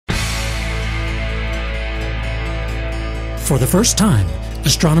For the first time,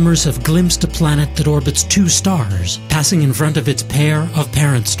 astronomers have glimpsed a planet that orbits two stars, passing in front of its pair of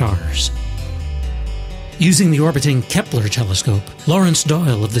parent stars. Using the orbiting Kepler Telescope, Lawrence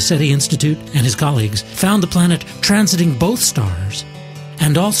Doyle of the SETI Institute and his colleagues found the planet transiting both stars,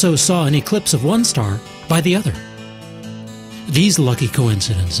 and also saw an eclipse of one star by the other. These lucky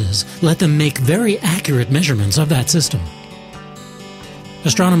coincidences let them make very accurate measurements of that system.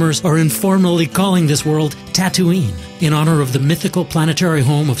 Astronomers are informally calling this world Tatooine, in honor of the mythical planetary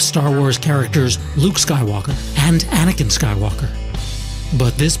home of Star Wars characters Luke Skywalker and Anakin Skywalker.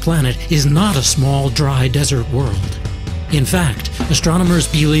 But this planet is not a small, dry desert world. In fact,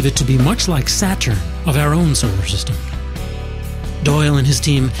 astronomers believe it to be much like Saturn of our own solar system. Doyle and his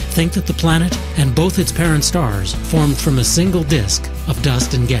team think that the planet and both its parent stars formed from a single disk of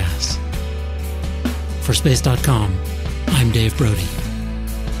dust and gas. For Space.com, I'm Dave Brody.